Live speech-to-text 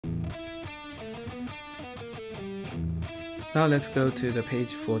Now let's go to the page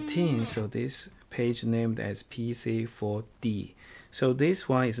 14. So this page named as PC4D. So this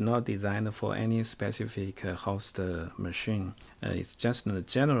one is not designed for any specific host machine. It's just a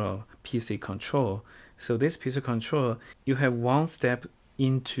general PC control. So this PC control, you have one step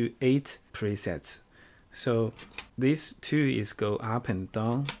into 8 presets. So this 2 is go up and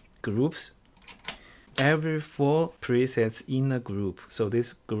down groups. Every 4 presets in a group. So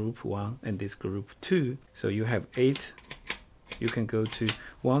this group 1 and this group 2. So you have 8. You can go to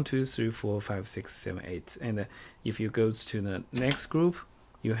 1, 2, 3, 4, 5, 6, 7, 8. And if you go to the next group,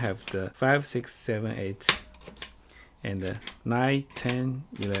 you have the 5, 6, 7, 8, and 9, 10,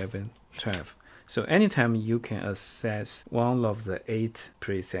 11, 12. So anytime you can access one of the 8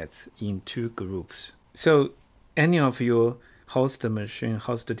 presets in 2 groups. So any of your host machine,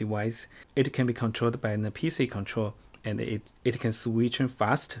 host device, it can be controlled by the PC control, and it can switch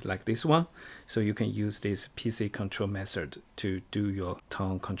fast like this one. So you can use this PC control method to do your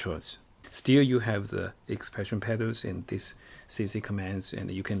tone controls. Still, you have the expression pedals and this CC commands, and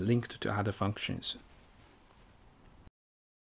you can link to other functions.